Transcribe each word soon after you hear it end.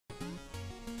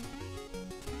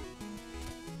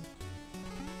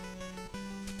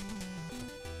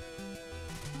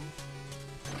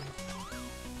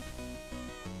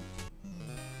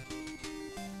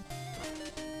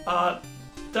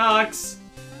Ducks!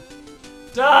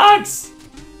 Ducks!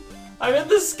 I'm in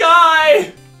the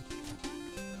sky!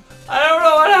 I don't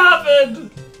know what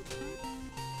happened!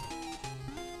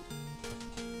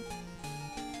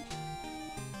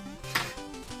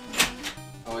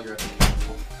 Oh, you're at the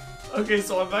castle. Okay,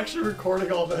 so I'm actually recording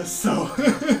all this, so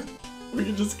we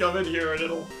can just come in here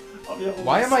and I'll be able to.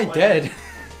 Why am I dead?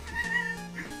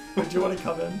 Do you want to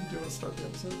come in? Do you want to start the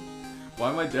episode? Why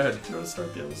am I dead? Do you want to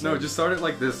start the episode? No, just start it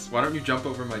like this. Why don't you jump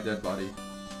over my dead body?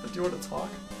 But do you want to talk?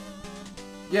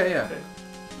 Yeah, yeah.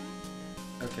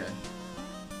 Okay. Okay.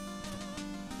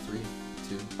 3,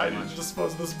 2, I 1. need to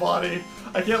dispose of this body.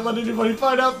 I can't let anybody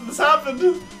find out that this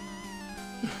happened.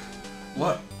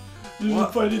 What?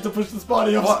 I need to push this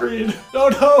body off screen.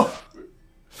 No!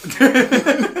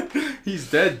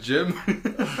 He's dead, Jim.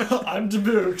 I'm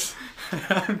Debooks.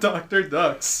 I'm Dr.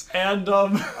 Ducks. And,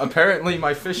 apparently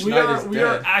my fish knight is dead. We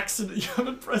are you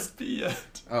haven't pressed B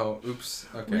yet. Oh, oops.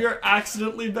 Okay. We are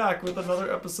accidentally back with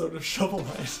another episode of Shovel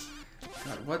Knight.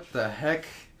 God, what the heck?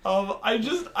 I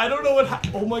don't know what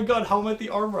oh my god, how am I at the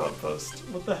armor outpost?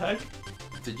 What the heck?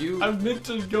 Did you? I meant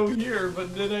to go here,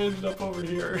 but then I ended up over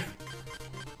here.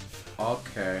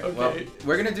 Okay. Okay. Well,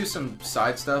 we're gonna do some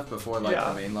side stuff before like Yeah,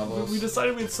 the main levels. we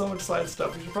decided we had so much side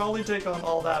stuff. We should probably take on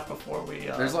all that before we.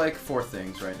 There's like 4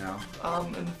 things right now.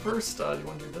 And first, do you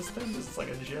want to do this thing? This is like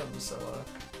a gym, so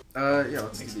Yeah,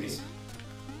 let's do these.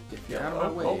 Get out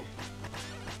of my way.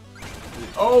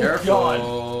 Oh Careful.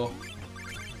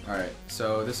 god! Alright,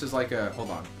 so this is like a. Hold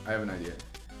on, I have an idea.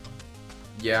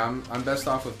 Yeah, I'm best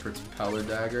off with propeller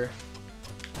dagger.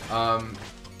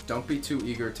 Don't be too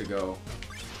eager to go.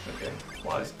 Okay,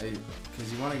 why?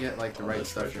 Because you want to get like the right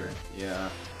stuff here. Yeah.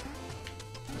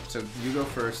 So you go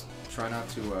first. Try not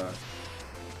to.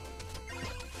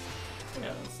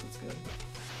 Yeah, that's good.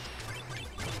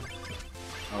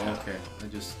 Oh, Yeah. okay.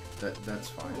 That's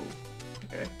fine.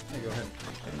 Okay. Yeah, go ahead.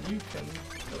 And you can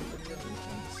go to the other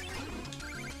things.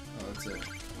 Oh, that's a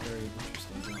very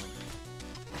interesting zone.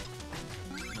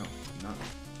 No, not.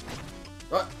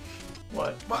 What?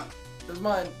 What? What? There's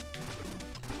mine.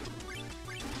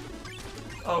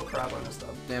 Oh crap, I messed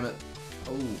up. Damn it.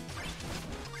 Oh.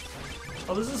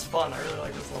 Oh, this is fun. I really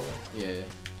like this level. Yeah.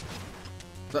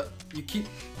 But you keep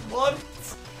What?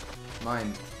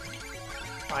 mine.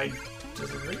 I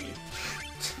disagree.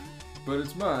 But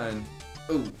it's mine.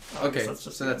 Ooh. Oh, Okay. that's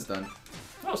just So that's done.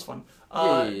 That was fun.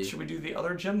 Yay. Should we do the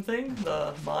other gem thing?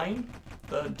 The mine?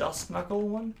 The dust knuckle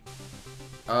one?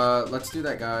 Let's do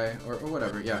that guy or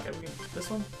whatever. Yeah. Okay,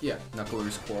 this one? Yeah.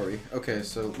 Knuckler's quarry. Okay.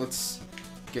 So let's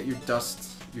get your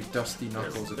dusty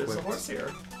knuckles There's a equipped. horse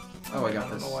here. Oh, I got I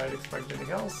don't this. know why I'd expect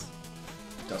anything else.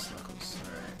 Dust knuckles.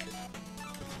 Alright.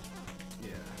 Yeah.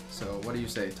 So, what do you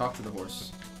say? Talk to the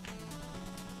horse.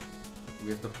 We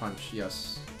have to punch.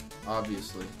 Yes.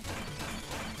 Obviously.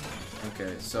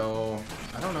 Okay, so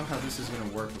I don't know how this is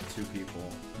gonna work with 2 people.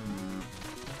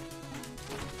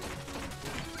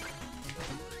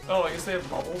 Oh, I guess they have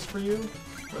bubbles for you?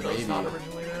 Were those Maybe. not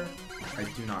originally there? I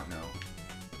do not know.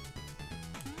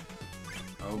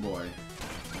 Oh boy.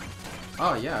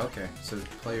 Oh yeah, okay. So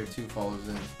player 2 follows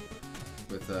in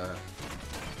with the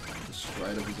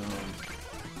stride of his own.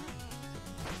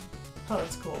 Oh,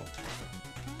 that's cool.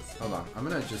 Hold on, I'm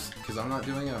gonna just, because I'm not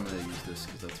doing it, I'm gonna use this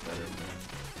because that's better.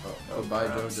 Oh, bye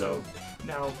crap. Jojo. So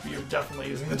now you're definitely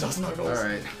using the dust knuckles.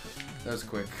 Alright, that was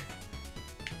quick.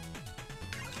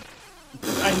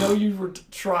 I know you were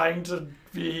trying to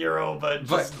be a hero, but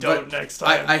just don't next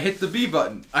time. I hit the B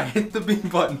button. I hit the B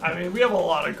button. I mean, we have a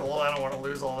lot of gold. I don't want to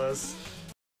lose all this.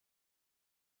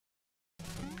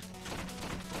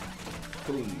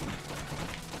 Boom.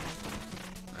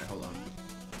 Alright, hold on.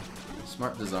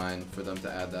 Smart design for them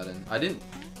to add that in. I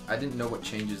didn't know what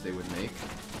changes they would make.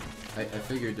 I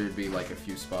figured there'd be like a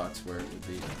few spots where it would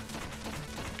be.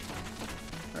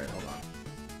 Alright, hold on.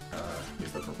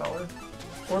 Use the propeller?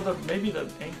 Or maybe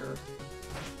the anchor.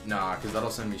 Nah, because that'll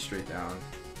send me straight down.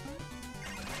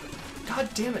 God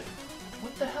damn it!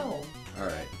 What the hell?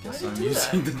 Alright, guess Why I'm did you do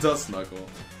using that? the dust knuckle.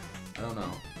 I don't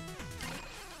know.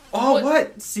 Oh,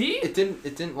 what? See? It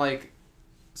didn't like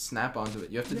snap onto it.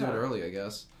 You have to do it Yeah. early, I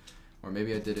guess. Or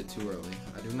maybe I did it too early.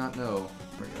 I do not know.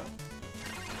 There you go.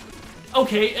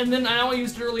 Okay, and then I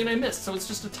used it early and I missed, so it's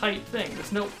just a tight thing.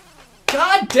 There's no...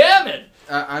 God damn it!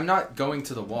 I'm not going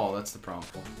to the wall, that's the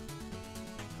problem.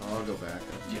 Oh, I'll go back.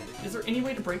 Is there any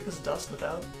way to break this dust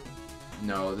without?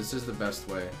 No, this is the best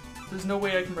way. There's no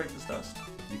way I can break this dust.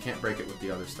 You can't break it with the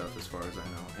other stuff as far as I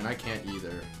know. And I can't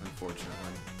either,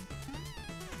 unfortunately.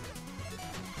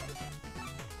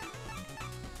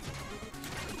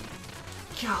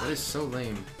 God. That is so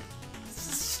lame. This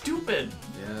is stupid.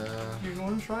 Yeah. You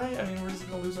want to try? I mean, we're just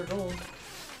gonna lose our gold.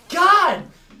 God!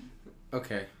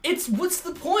 Okay. What's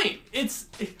the point?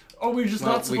 Are we just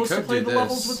not supposed to play the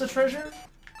levels with the treasure?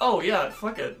 Oh yeah,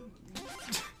 fuck it.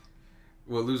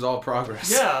 We'll lose all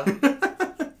progress. Yeah.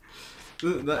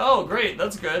 Oh great,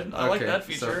 that's good. I like that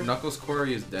feature. So Knuckles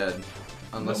Quarry is dead.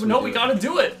 Unless we gotta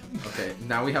do it. Okay,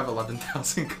 now we have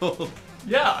 11,000 gold.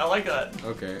 Yeah, I like that.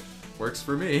 Okay, works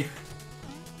for me.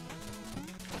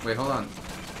 Wait, hold on.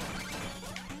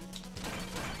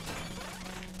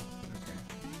 Okay.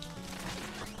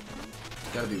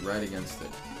 Gotta be right against it.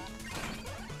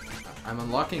 I'm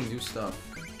unlocking new stuff,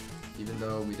 even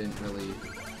though we didn't really...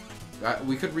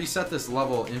 we could reset this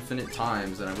level infinite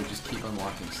times and I would just keep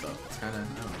unlocking stuff. It's kinda,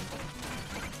 I don't know.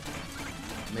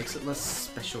 Makes it less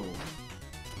special.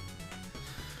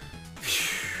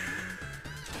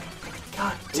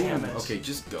 God damn it. Okay,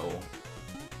 just go.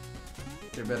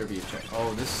 There better be a check.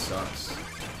 Oh, this sucks.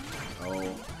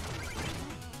 Oh.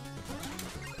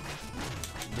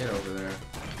 Get over there.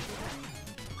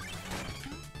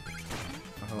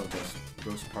 Oh, hello,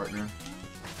 ghost partner.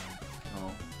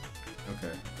 Oh.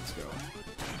 Okay, let's go.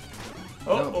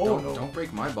 Oh, no, no. Don't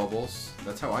break my bubbles.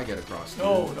 That's how I get across.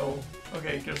 No.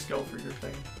 Okay, just go for your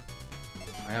thing.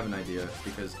 I have an idea,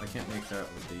 because I can't make that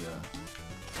with the,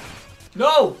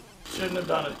 No! Shouldn't have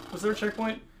done it. Was there a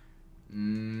checkpoint? No.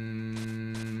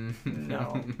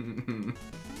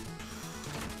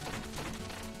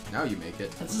 Now you make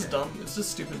it. This is dumb. It's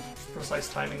just stupid, precise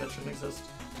timing that shouldn't exist.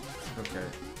 Okay.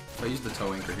 If I use the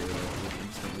toe anchor here, it would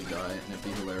instantly die, and it'd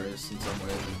be hilarious in some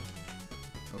ways.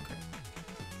 Okay.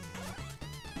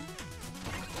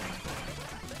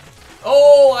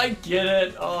 Oh, I get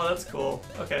it. Oh, that's cool.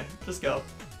 Okay, just go.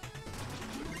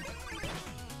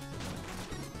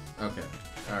 Okay.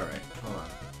 Alright. Hold on.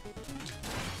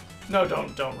 No,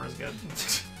 don't risk it.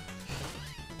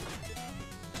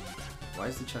 Why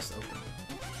is the chest open?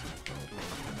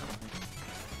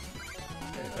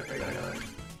 Okay, I got it.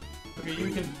 Okay,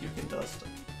 you can dust.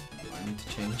 I need to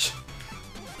change.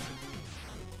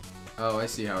 Oh, I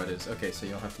see how it is. Okay, so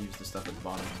you'll have to use the stuff at the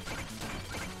bottom.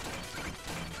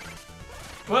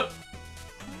 What?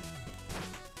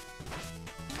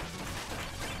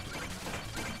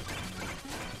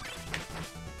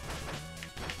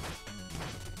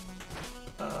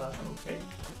 Okay.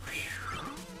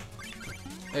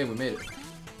 Hey, we made it.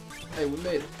 Hey, we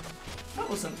made it. That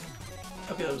wasn't...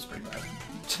 Okay, that was pretty bad.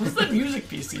 What's that music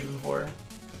piece even for?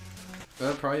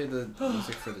 Probably the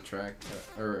music for the track,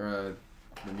 or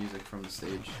the music from the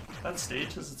stage. That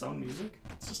stage has its own music?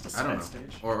 It's just a side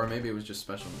stage. Or maybe it was just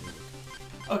special music.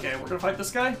 Okay, we're gonna fight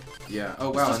this guy? Yeah. Oh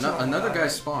wow, another guy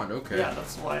spawned. Okay. Yeah,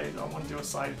 that's why I want to do a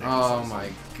side thing. Oh my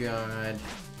god.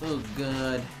 Oh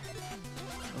god.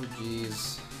 Oh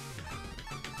jeez.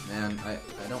 Man, I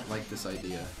don't like this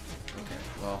idea. Okay,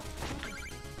 well.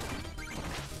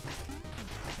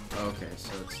 Okay,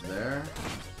 so it's there.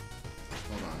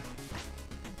 Hold on.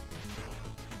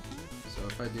 So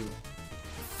if I do...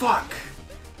 Fuck!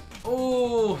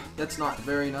 Oh, that's not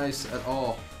very nice at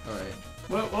all. Alright.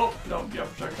 Whoa, no, you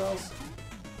have projectiles.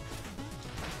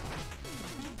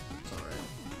 It's alright.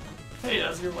 Hey,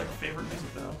 that's your, like, favorite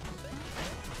music, though.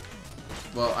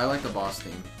 Well, I like the boss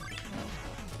theme.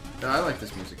 I like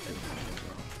this music too.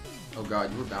 Oh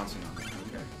god, you were bouncing on me.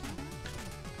 Okay.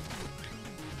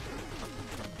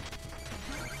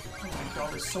 Oh my god,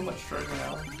 there's so much treasure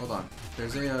now. Hold on.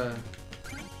 There's a,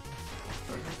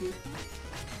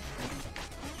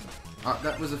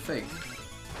 that was a fake.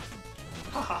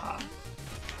 Hahaha.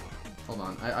 Hold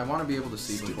on. I want to be able to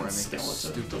see before I make this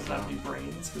stupid doesn't have any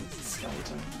brains because it's a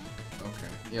skeleton. Okay.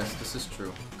 Yes, this is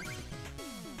true.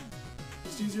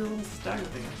 Just use your little stagger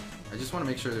thing. I just want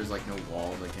to make sure there's like no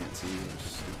walls I can't see and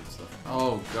just stupid stuff.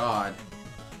 Oh god.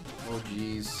 Oh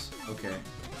jeez. Okay.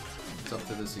 It's up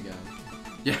to this again.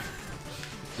 Yeah.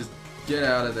 Just get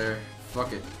out of there.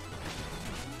 Fuck it.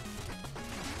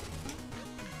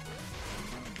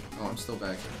 Oh, I'm still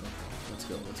back here. Let's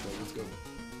go, let's go, let's go.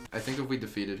 I think if we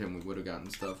defeated him, we would have gotten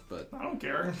stuff, but... I don't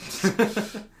care.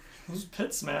 Those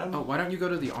pits, man. Oh, why don't you go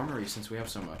to the armory since we have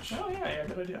so much? Oh, yeah,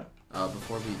 good idea.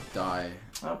 Before we die.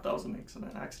 Oh, that was an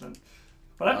accident.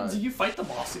 What happens if you fight the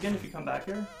boss again if you come back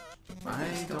here?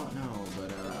 I don't know,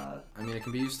 but, I mean, it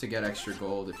can be used to get extra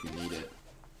gold if you need it.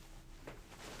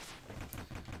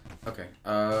 Okay,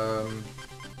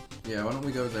 yeah, why don't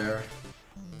we go there?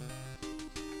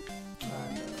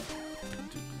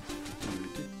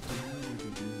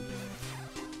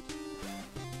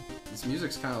 This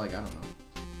music's kind of like, I don't know.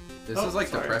 This is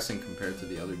like depressing compared to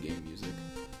the other game music.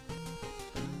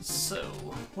 So,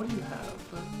 what do you have?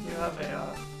 You have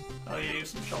a, oh, you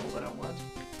use some shovels I don't want.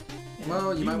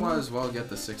 Well, you might want as well get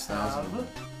the 6,000.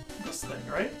 This thing,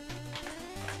 right?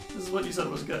 This is what you said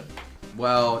was good.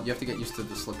 Well, you have to get used to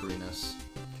the slipperiness.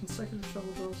 Consecutive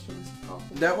shovel drills to this problem.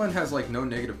 That one has like no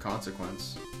negative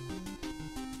consequence.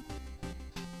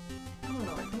 I don't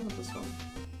know, I kind of want this one.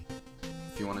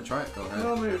 If you want to try it, go ahead.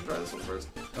 No, maybe try this one first.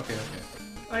 Okay.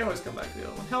 I always come back to the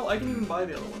other one. Hell, I can even buy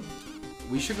the other one.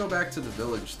 We should go back to the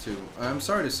village too. I'm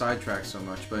sorry to sidetrack so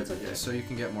much, but okay. so you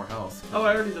can get more health. Oh,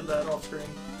 I already did that off screen.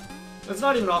 It's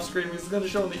not even off screen, it's going to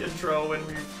show in the intro when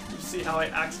you see how I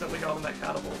accidentally got on that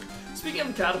catapult. Speaking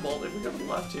of catapult, if we go to the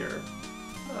left here...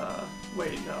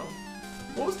 wait, no.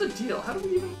 What was the deal? How did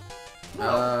we even...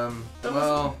 No.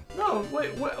 No,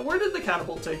 wait, where did the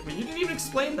catapult take me? You didn't even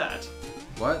explain that.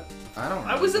 What? I don't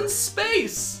know. I was in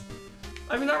space!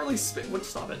 I mean, not really space... What,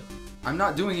 stop it. I'm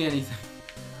not doing anything.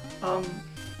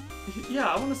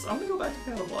 Yeah, I'm gonna go back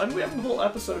to catapult. And we have a whole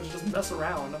episode to just mess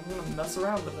around. I'm gonna mess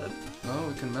around with it. Oh,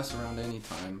 we can mess around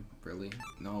anytime. Really?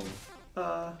 No.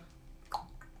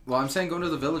 Well, I'm saying go to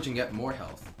the village and get more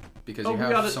health. Because you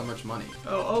have so much money.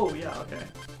 Oh, yeah, okay.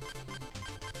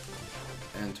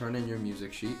 And turn in your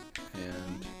music sheet.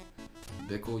 And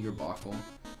bickle your bockle.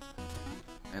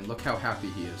 And look how happy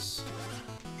he is.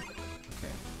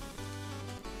 Okay.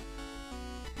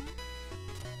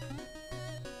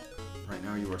 Right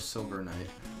now you are Silver Knight.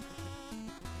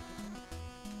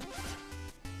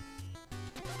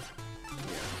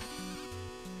 Yeah.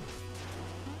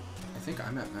 I think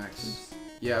I'm at max.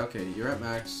 Yeah, okay, you're at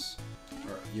max.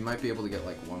 Or you might be able to get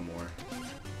like one more.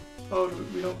 Oh,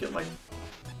 we don't get like...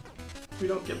 We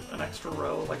don't get an extra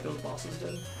row like those bosses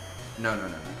did? No.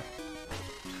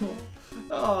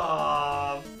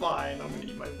 Ah, fine, I'm gonna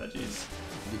eat my veggies.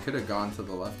 You could have gone to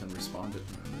the left and responded.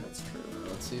 That's true.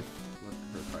 Let's see what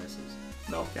her price is.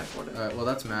 No, can't afford it. Alright, well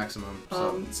that's maximum.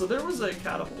 So there was a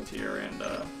catapult here and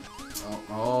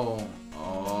Oh.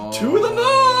 To the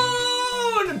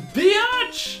moon!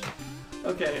 Biatch!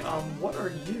 Okay, what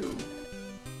are you?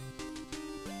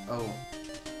 Oh.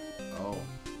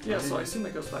 Yeah, so I assume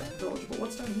that goes back to the village, but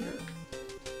what's down here?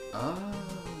 Oh,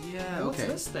 yeah, What's okay.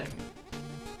 this thing?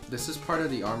 This is part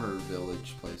of the armor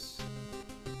village place.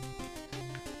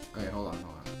 Okay, hold on.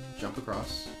 Jump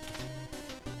across.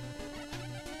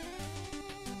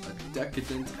 A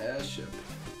decadent airship.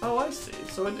 Oh, I see.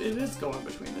 So it is going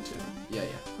between the two. Yeah.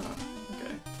 Huh,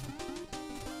 okay.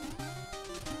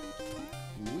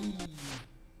 Whee.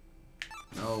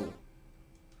 No.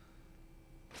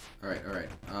 Alright.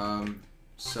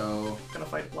 So... Gonna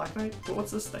fight Black Knight? But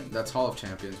what's this thing? That's Hall of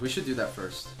Champions. We should do that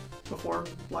first. Before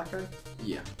Black Guy?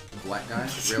 Yeah. Black guy?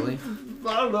 Really?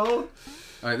 I don't know.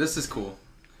 Alright, this is cool.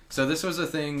 So this was a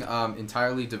thing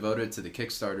entirely devoted to the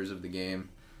Kickstarters of the game.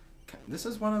 This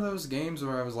is one of those games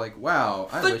where I was like, wow,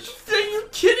 I wish... Are you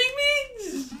kidding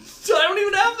me? I don't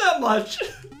even have that much.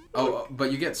 Oh,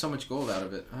 but you get so much gold out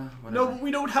of it. No, but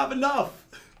we don't have enough.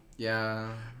 Yeah.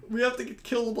 We have to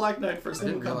kill the Black Knight first. I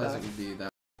didn't realize it would be that.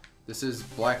 This is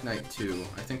Black Knight 2.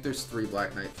 I think there's 3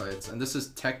 Black Knight fights, and this is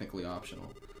technically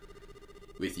optional.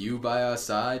 With you by our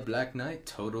side, Black Knight,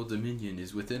 total dominion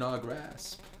is within our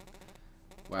grasp.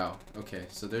 Wow, okay,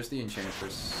 so there's the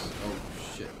Enchantress. Oh,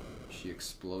 shit. She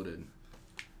exploded.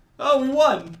 Oh, we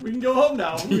won! We can go home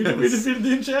now. Yes. We defeated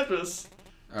the Enchantress.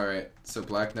 Alright, so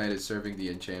Black Knight is serving the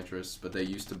Enchantress, but they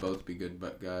used to both be good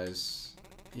guys.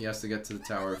 He has to get to the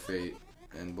Tower of Fate,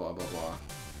 and blah blah blah.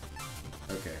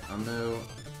 Okay, I'm gonna...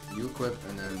 You equip,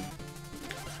 and then...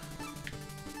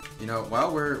 You know,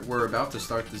 while we're about to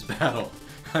start this battle,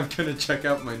 I'm gonna check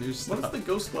out my new stuff. What does the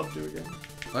Ghost Glove do again?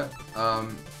 What?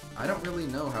 I don't really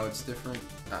know how it's different.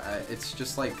 It's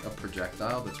just like a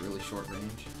projectile that's really short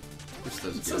range. Just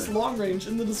does good. It says long range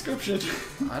in the description.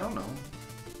 I don't know.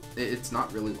 It's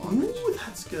not really long range. Ooh,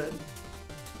 that's good.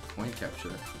 Coin capture.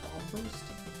 Bomb burst?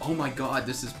 Oh my god,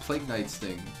 this is Plague Knight's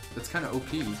thing. That's kind of OP.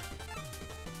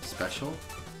 Special?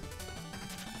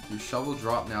 Your shovel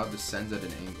drop now descends at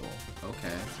an angle.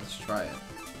 Okay, let's try it.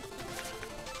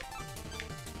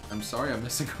 I'm sorry I'm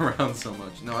messing around so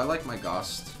much. No, I like my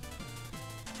Ghost.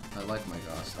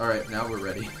 Alright, now we're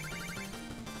ready.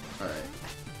 Alright.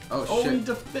 Oh shit.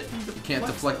 You can't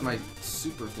deflect my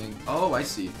super thing. Oh, I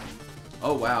see.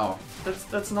 Oh wow.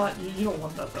 That's not... You don't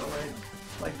want that though, right?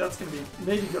 Like, that's gonna be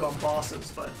maybe good on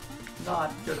bosses, but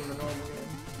not good in the normal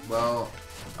game. Well...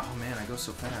 Oh man, I go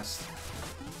so fast.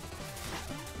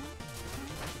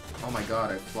 Oh my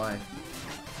god, I fly.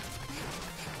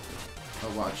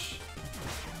 Oh, watch.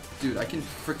 Dude, I can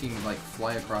freaking, like,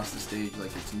 fly across the stage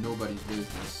like it's nobody's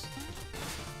business.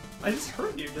 I just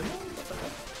heard you, didn't I? What the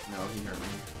heck? No, he heard me.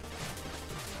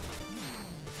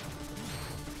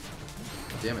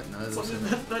 Damn it, none of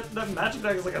this. That magic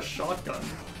bag is like a shotgun.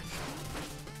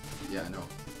 Yeah, I know.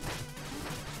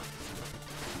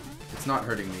 It's not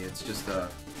hurting me, it's just,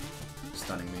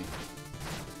 stunning me.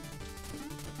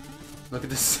 Look at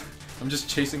this. I'm just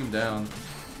chasing him down.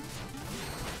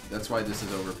 That's why this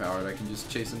is overpowered. I can just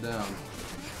chase him down.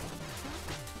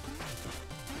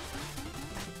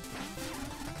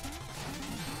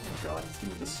 Oh god, he's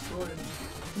getting destroyed.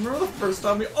 Remember the first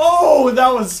time we— oh,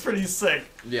 that was pretty sick.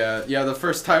 Yeah, the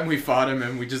first time we fought him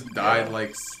and we just died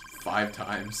like 5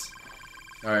 times.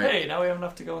 Alright. Hey, now we have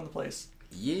enough to go in the place.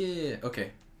 Yeah,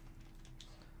 okay.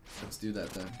 Let's do that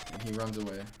then. And he runs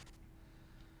away.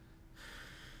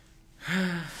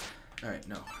 Alright,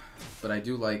 no. But I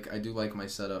do like my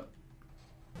setup.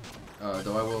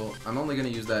 Though I'm only gonna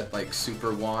use that like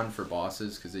super wand for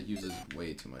bosses because it uses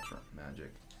way too much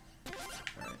magic.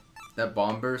 Alright. That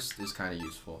bomb burst is kind of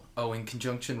useful. Oh, in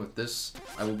conjunction with this,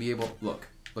 I will be able— look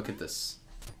at this.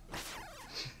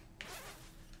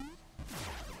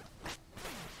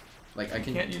 Like, I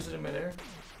can— can't use it in midair.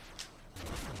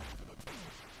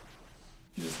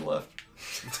 You just left.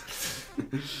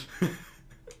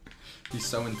 He's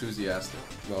so enthusiastic.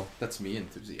 Well, that's me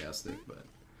enthusiastic, but...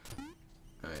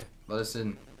 Alright, let us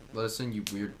in, you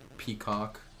weird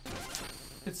peacock.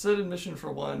 It said admission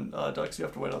for 1, Dux, you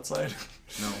have to wait outside.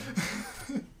 No.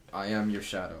 I am your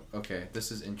shadow. Okay,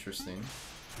 this is interesting.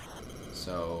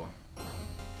 So...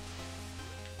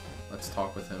 let's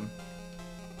talk with him.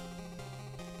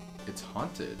 It's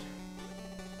haunted.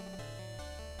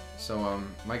 So,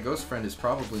 my ghost friend is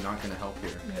probably not gonna help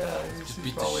here. Yeah,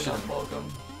 he's probably not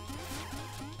welcome.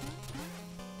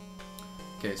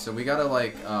 Okay, so we gotta,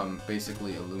 like,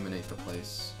 basically illuminate the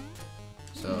place.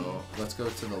 So, let's go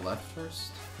to the left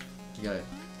first. You gotta...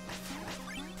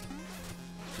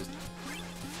 just...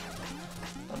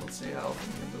 I don't see how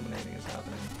the illuminating is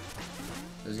happening.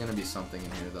 There's gonna be something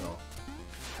in here that'll...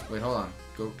 wait, hold on.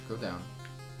 Go down.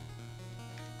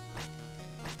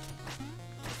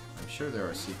 I'm sure there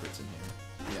are secrets in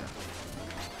here. Yeah.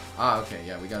 Ah, okay,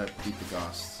 yeah, we gotta beat the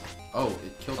ghosts. Oh,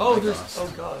 it killed my ghost.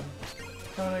 Oh god.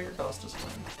 No, no, your ghost is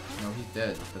fine. No, he's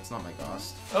dead. That's not my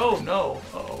ghost. Oh no.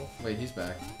 Uh-oh. Wait, he's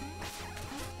back.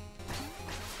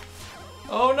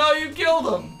 Oh no, you killed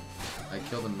him! I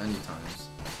killed him many times.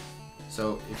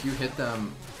 So, if you hit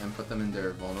them and put them in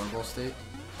their vulnerable state,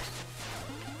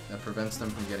 that prevents them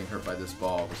from getting hurt by this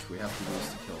ball, which we have to use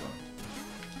to kill them.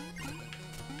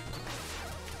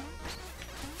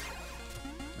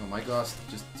 No, my ghost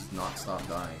just does not stop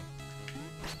dying.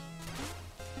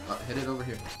 Hit it over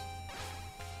here.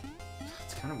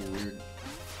 It's kind of weird.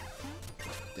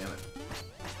 Damn it.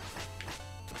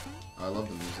 Oh, I love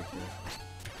the music here.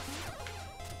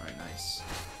 Alright, nice.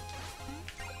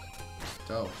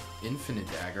 So, infinite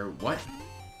dagger. What?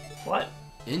 What?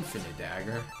 Infinite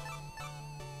dagger?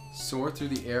 Soar through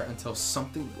the air until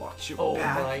something blocks your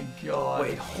back. Oh my god.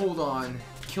 Wait, hold on.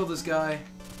 Kill this guy.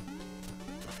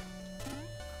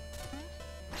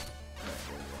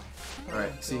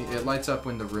 Alright, see, it lights up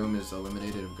when the room is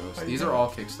eliminated of ghosts. These are all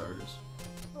Kickstarters.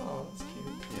 Oh, that's cute.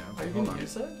 Yeah, Are you hold gonna on.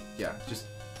 use it? Yeah, just...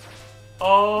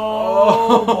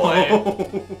 Oh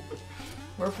boy.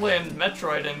 We're playing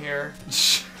Metroid in here.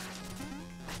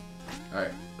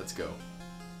 Alright, let's go.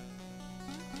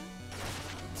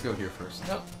 Let's go here first.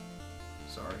 Yep.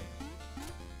 Sorry.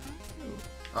 Ooh.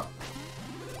 Oh.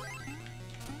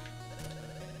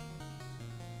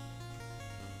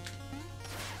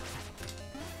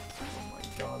 Oh my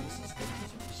god, this is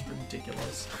just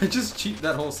ridiculous. I just cheat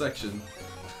that whole section.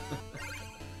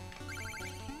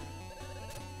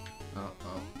 Oh.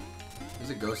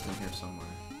 There's a ghost in here somewhere.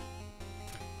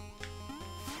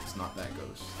 It's not that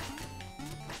ghost.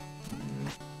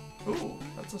 Ooh,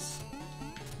 that's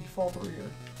you fall through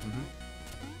here. Mm-hmm.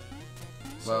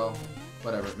 So... Well,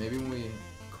 whatever. Maybe when we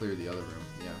clear the other room.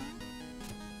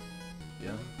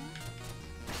 Yeah.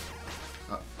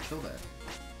 Kill that.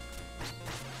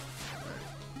 Alright.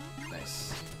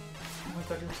 Nice. Oh my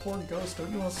god, your poor ghost.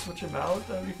 Don't you want to switch him out?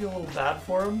 Don't you feel a little bad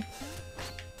for him?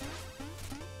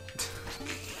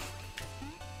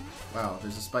 Wow,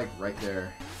 there's a spike right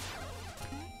there.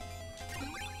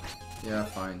 Yeah,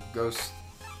 fine. Ghost,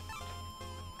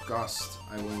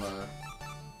 I will,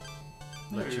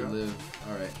 let you live.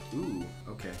 Alright. Ooh,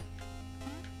 okay.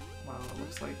 Wow, it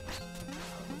looks like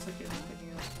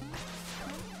anything else.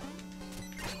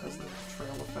 It has the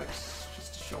trail effects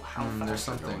just to show how fast there's they're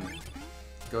something. going.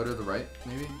 Go to the right,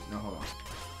 maybe? No, hold on.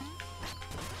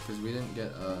 Because we didn't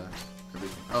get,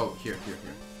 everything. Oh, here.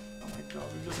 Oh my god,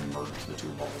 we just merged the 2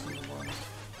 balls into one.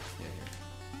 Yeah, here.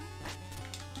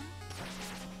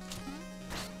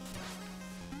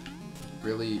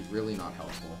 Really not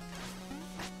helpful.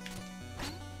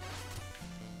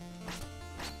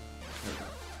 There we go.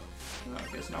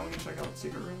 Okay, so now we can check out the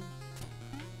secret room.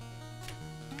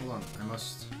 Hold on, I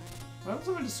must... Why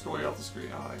don't I just scroll you off the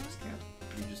screen? Oh, I just can't.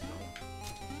 You just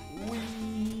don't.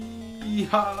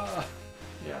 Wee-ha!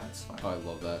 Yeah, it's fine. Oh, I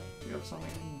love that. Do you have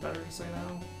something better to say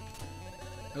now?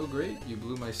 Oh, great, you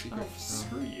blew my secret. Oh,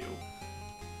 screw you.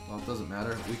 Well, it doesn't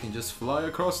matter. We can just fly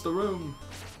across the room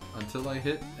until I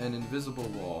hit an invisible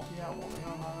wall. Yeah, well, we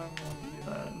don't have everyone to do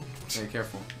that. Hey,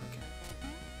 careful. Okay.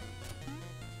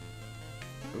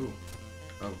 Ooh.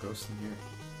 Oh, ghost in here.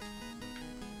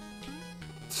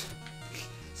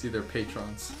 See, they're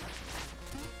patrons.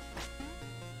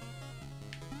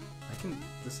 I can...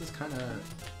 This is kind of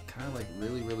like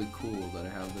really cool that I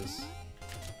have this.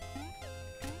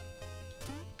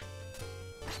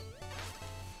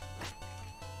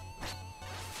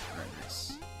 Alright,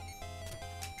 nice.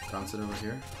 Bounce it over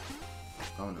here.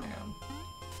 Oh no. Man.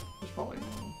 There's probably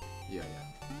one. Yeah.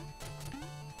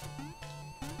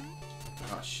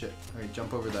 Oh shit. Alright,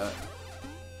 jump over that.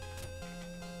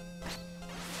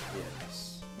 Yeah, nice.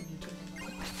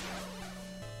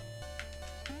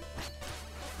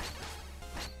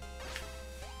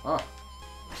 Oh!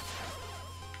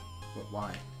 But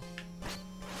why?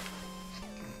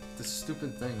 This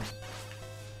stupid thing.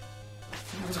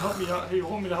 You want to help me out? Hey, you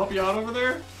want me to help you out over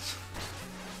there?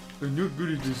 I'm not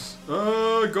good at this.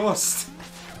 Ghost!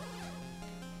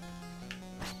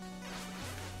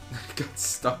 I got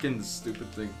stuck in the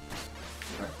stupid thing.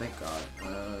 Alright, thank God.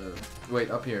 Wait,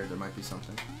 up here there might be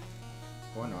something.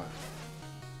 Or not.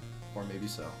 Or maybe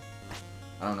so.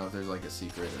 I don't know if there's like a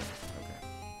secret or... Okay.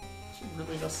 It's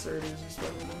really necessary to use your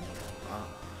spider then. Ah.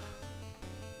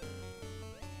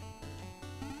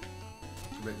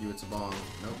 I bet you it's a bomb.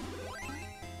 Nope.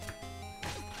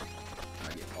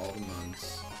 I get all the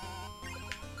muns.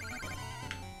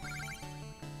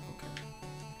 Okay.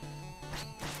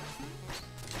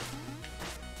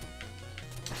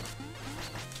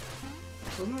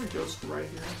 Wasn't there a ghost right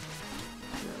here?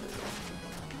 Yeah, there you go.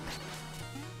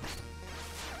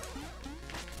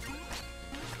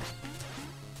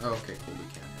 Oh, okay, cool, we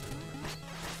can.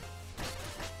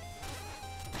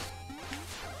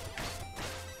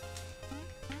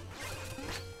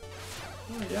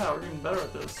 Oh yeah, we're getting better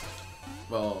at this.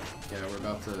 Well, yeah, we're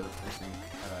about to, I think,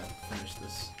 finish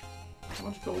this. How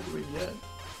much gold do we get?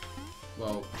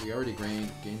 Well, we already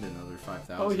gained another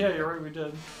 5,000. Oh yeah, you're right, we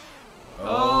did.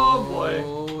 Oh boy.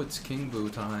 Oh, it's King Boo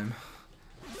time.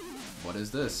 What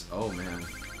is this? Oh man.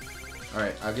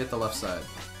 Alright, I'll get the left side.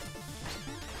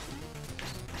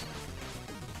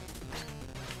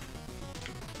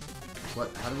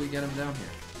 What? How do we get him down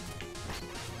here?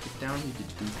 Get down, you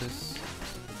doofus.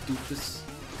 Doofus.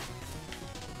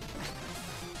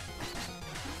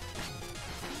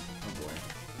 Oh boy.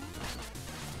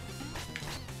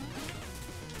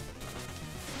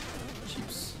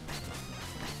 Cheeps.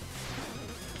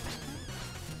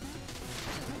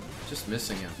 Just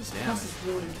missing him. This Damn class it. is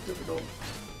really difficult.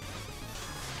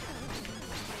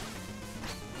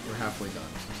 We're halfway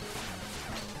done.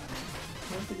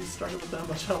 I don't think he started with that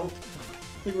much health.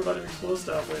 I think we're not even close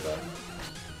to halfway done.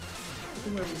 I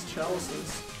think we have these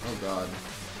chalices. Oh god.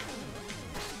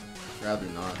 Rather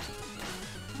not.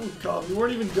 Oh god, we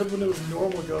weren't even good when it was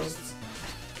normal ghosts.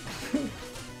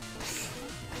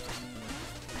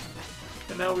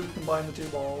 And now we've combined the two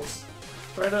balls.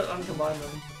 Try to uncombine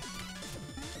them.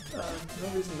 No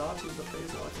reason not to, but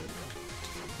phase lock it.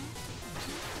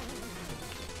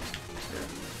 Here.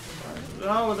 Alright.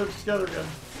 Now they're together again.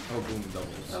 Oh, boom,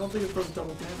 doubles. I don't think it does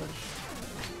double damage.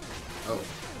 Oh.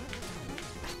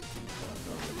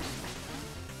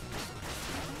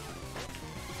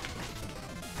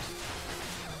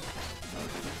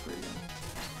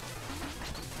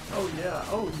 Oh yeah,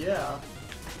 oh yeah.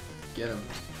 Get him.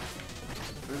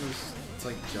 It's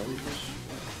like jellyfish.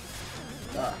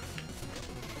 Ah.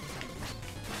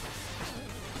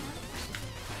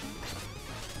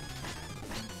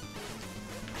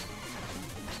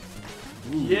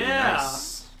 Ooh, yeah!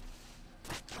 Nice.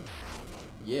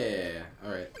 Yeah.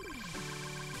 Alright.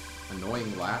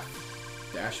 Annoying laugh.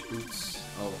 Dash boots.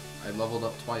 Oh, I leveled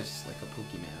up twice like a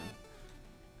Pokemon.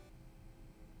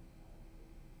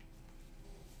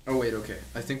 Oh wait, okay.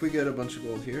 I think we get a bunch of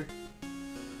gold here.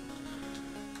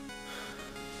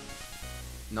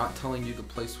 Not telling you the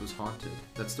place was haunted.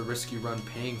 That's the risk you run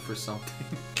paying for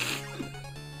something.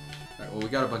 Alright, well we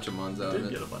got a bunch of muns out of it.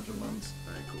 Did get a bunch of muns.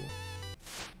 Alright, cool.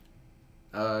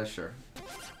 Sure.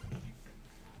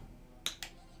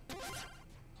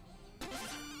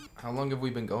 How long have we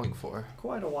been going for?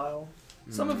 Quite a while.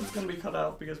 Some of it's gonna be cut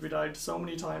out because we died so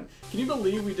many times. Can you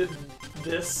believe we did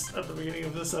this at the beginning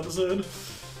of this episode?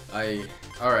 Alright.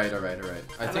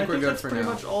 I think we're good that's for pretty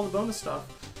now. much all the bonus stuff.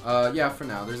 Yeah, for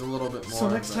now. There's a little bit more. So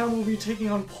next time we'll be taking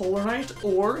on Polar Knight,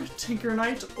 or Tinker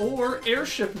Knight, or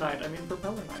Airship Knight. I mean,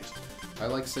 Propeller Knight. I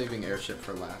like saving Airship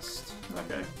for last.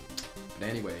 Okay. But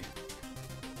anyway,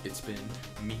 it's been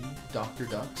me, Dr.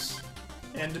 Ducks.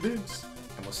 And Deboogs.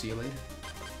 And we'll see you later.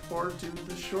 Or do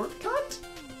the shortcut?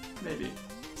 Maybe.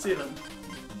 See you then.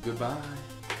 Goodbye.